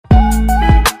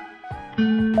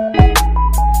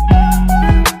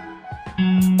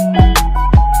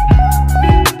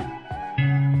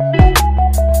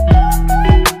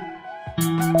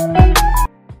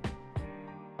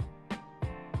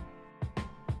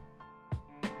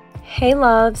Hey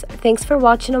loves, thanks for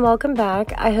watching and welcome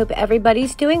back. I hope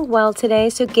everybody's doing well today.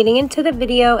 So getting into the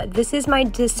video, this is my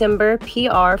December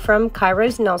PR from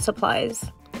Kairose Nail Supplies.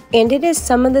 And it is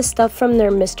some of the stuff from their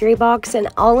mystery box, and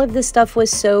all of the stuff was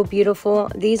so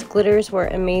beautiful. These glitters were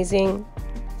amazing.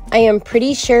 I am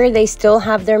pretty sure they still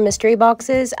have their mystery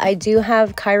boxes. I do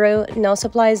have Kairose Nail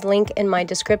Supplies link in my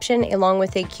description along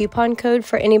with a coupon code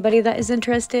for anybody that is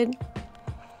interested.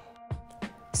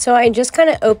 So I just kind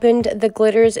of opened the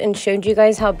glitters and showed you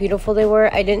guys how beautiful they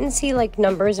were. I didn't see like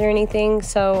numbers or anything,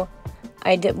 so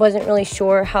I wasn't really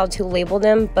sure how to label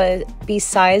them. But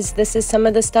besides, this is some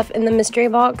of the stuff in the mystery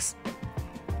box.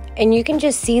 And you can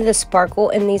just see the sparkle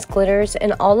in these glitters,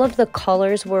 and all of the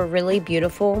colors were really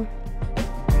beautiful.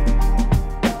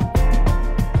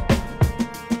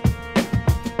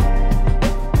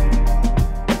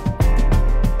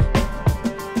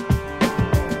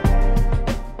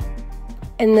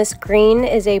 And this green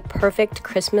is a perfect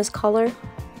Christmas color.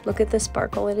 Look at the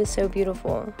sparkle, it is so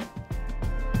beautiful.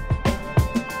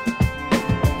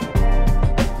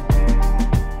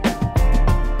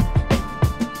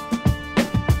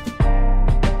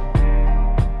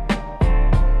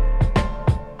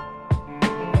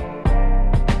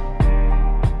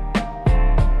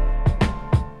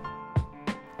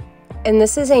 And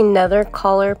this is another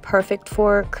color perfect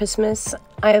for Christmas.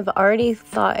 I have already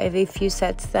thought of a few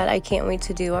sets that I can't wait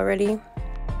to do already.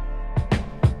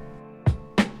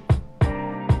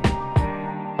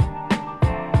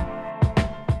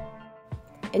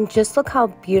 And just look how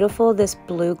beautiful this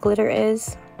blue glitter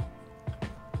is.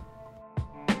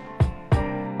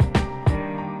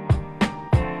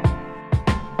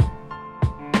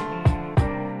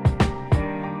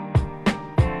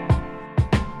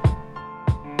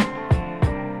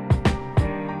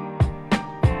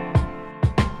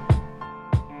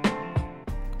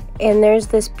 And there's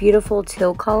this beautiful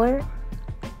teal color.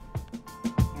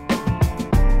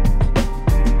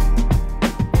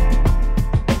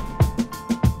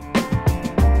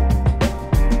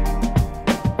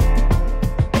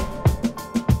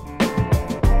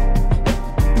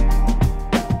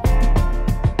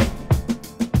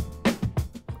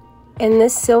 And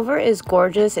this silver is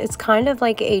gorgeous. It's kind of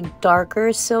like a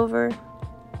darker silver.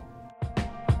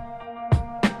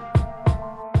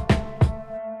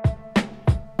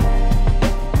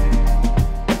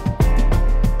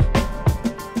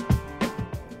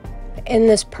 And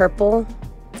this purple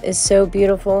is so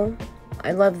beautiful.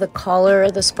 I love the color,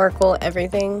 the sparkle,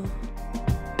 everything.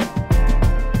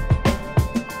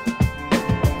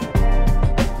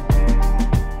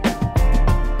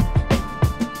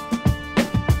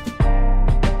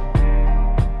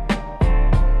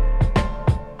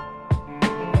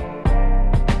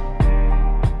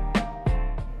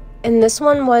 And this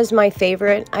one was my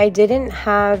favorite. I didn't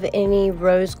have any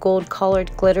rose gold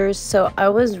colored glitters, so I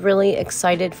was really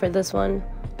excited for this one.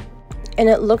 And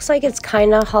it looks like it's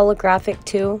kind of holographic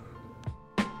too.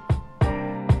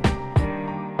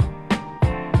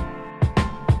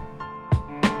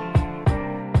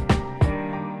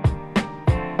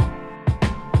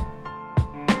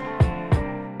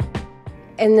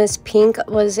 And this pink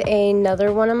was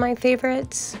another one of my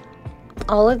favorites.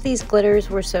 All of these glitters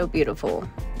were so beautiful.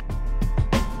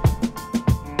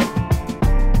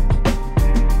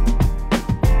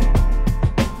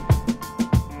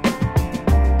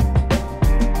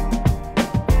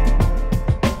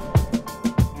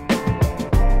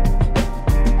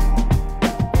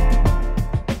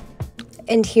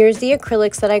 And here's the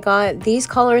acrylics that I got. These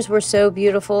colors were so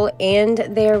beautiful, and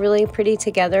they are really pretty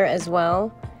together as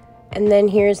well. And then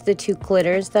here's the two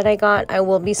glitters that I got. I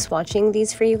will be swatching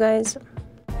these for you guys.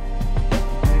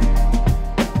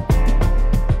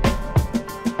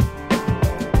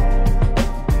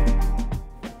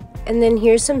 And then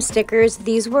here's some stickers.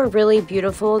 These were really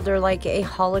beautiful. They're like a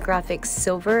holographic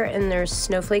silver, and there's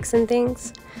snowflakes and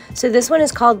things. So this one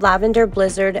is called Lavender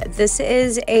Blizzard. This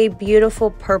is a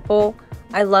beautiful purple.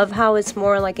 I love how it's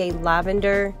more like a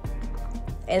lavender,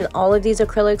 and all of these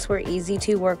acrylics were easy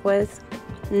to work with.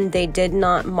 And they did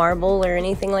not marble or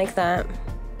anything like that.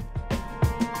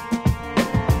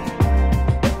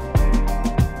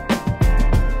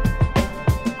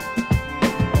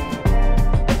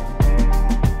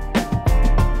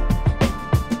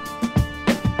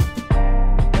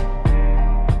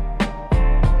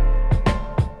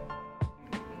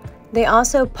 They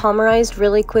also polymerized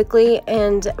really quickly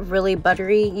and really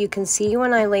buttery. You can see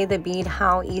when I lay the bead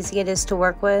how easy it is to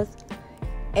work with.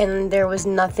 And there was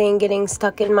nothing getting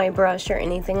stuck in my brush or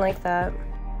anything like that.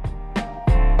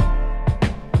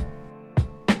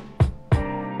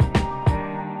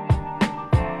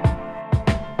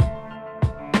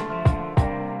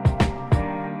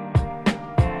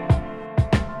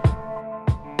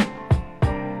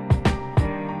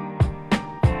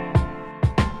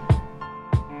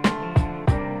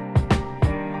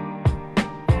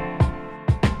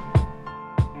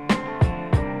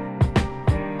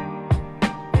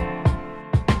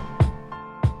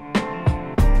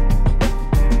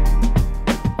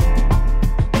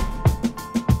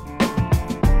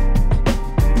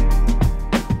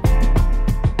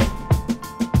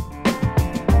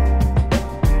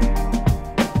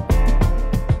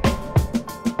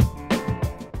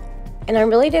 And I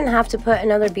really didn't have to put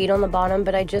another bead on the bottom,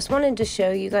 but I just wanted to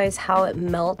show you guys how it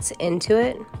melts into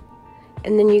it.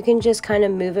 And then you can just kind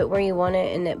of move it where you want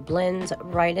it, and it blends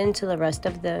right into the rest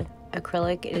of the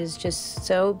acrylic. It is just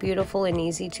so beautiful and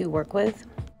easy to work with.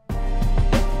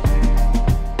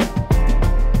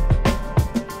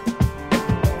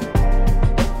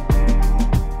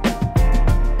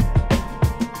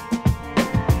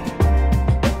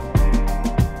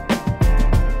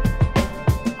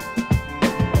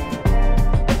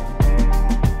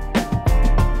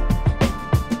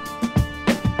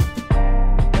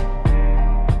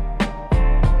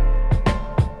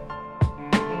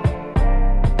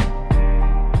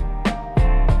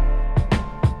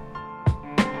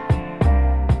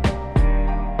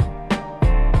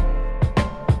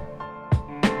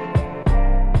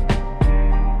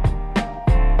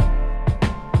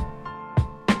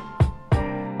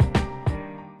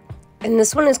 And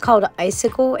this one is called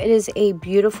Icicle. It is a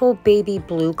beautiful baby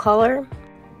blue color.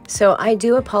 So I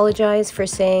do apologize for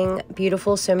saying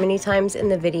beautiful so many times in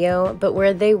the video, but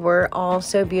where they were all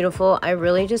so beautiful, I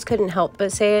really just couldn't help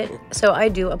but say it. So I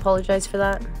do apologize for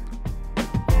that.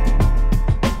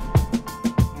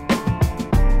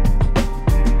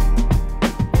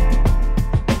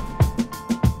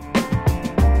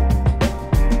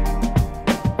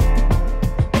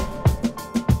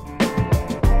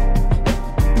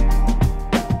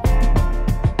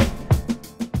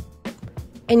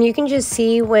 And you can just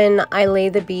see when I lay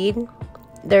the bead,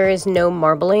 there is no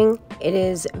marbling. It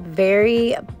is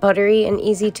very buttery and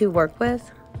easy to work with.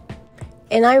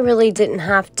 And I really didn't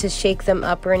have to shake them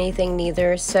up or anything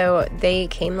neither, so they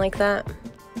came like that.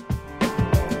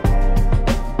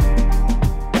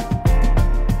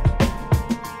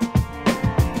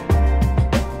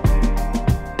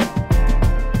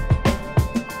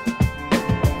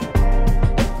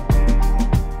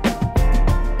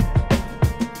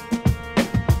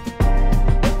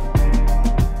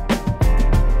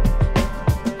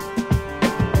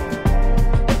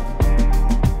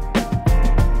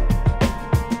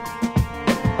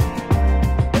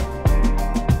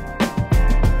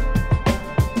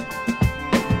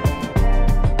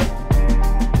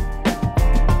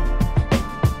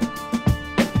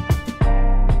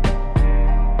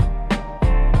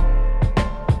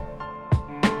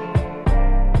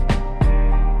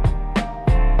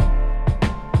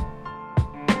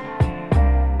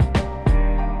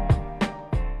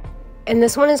 And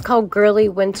this one is called Girly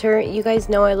Winter. You guys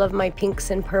know I love my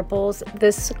pinks and purples.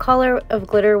 This color of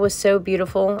glitter was so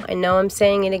beautiful. I know I'm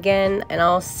saying it again, and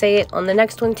I'll say it on the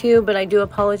next one too, but I do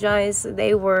apologize.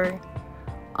 They were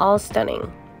all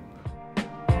stunning.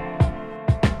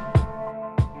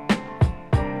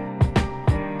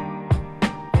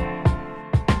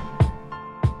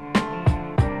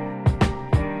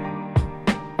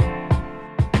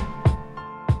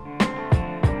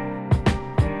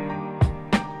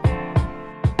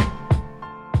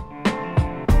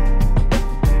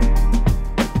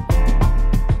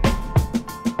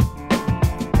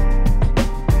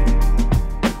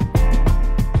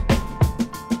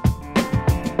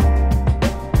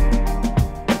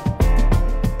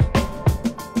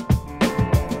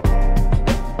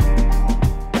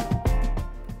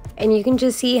 And you can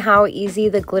just see how easy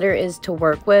the glitter is to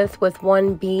work with. With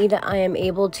one bead, I am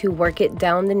able to work it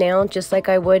down the nail just like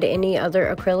I would any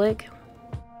other acrylic.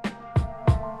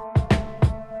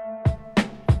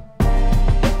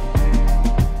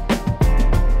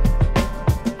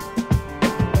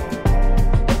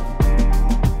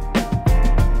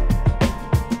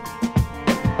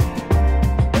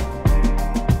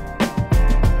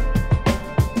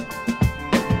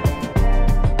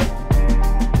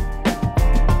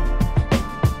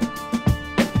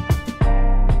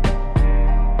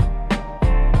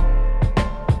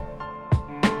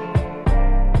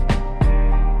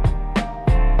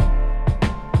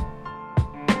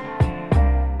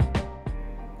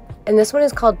 And this one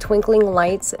is called Twinkling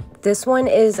Lights. This one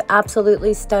is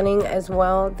absolutely stunning as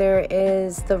well. There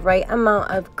is the right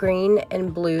amount of green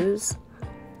and blues.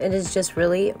 It is just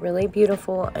really, really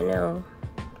beautiful, I know.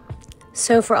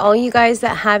 So for all you guys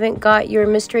that haven't got your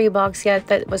mystery box yet,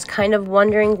 that was kind of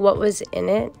wondering what was in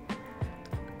it,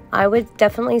 I would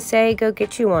definitely say go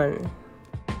get you one.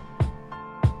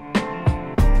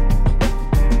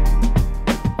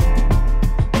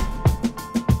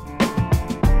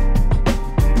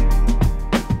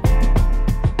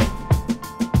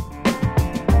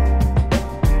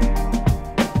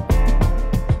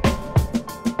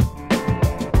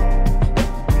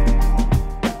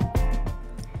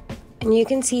 And you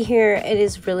can see here it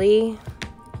is really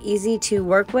easy to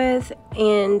work with,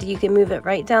 and you can move it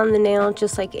right down the nail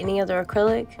just like any other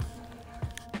acrylic.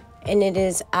 and it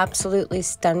is absolutely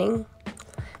stunning.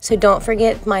 So don't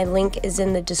forget, my link is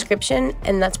in the description,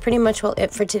 and that's pretty much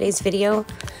it for today's video.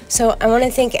 So I want to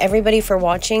thank everybody for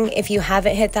watching. If you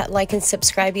haven't hit that like and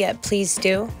subscribe yet, please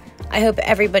do. I hope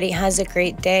everybody has a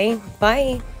great day.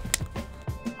 Bye.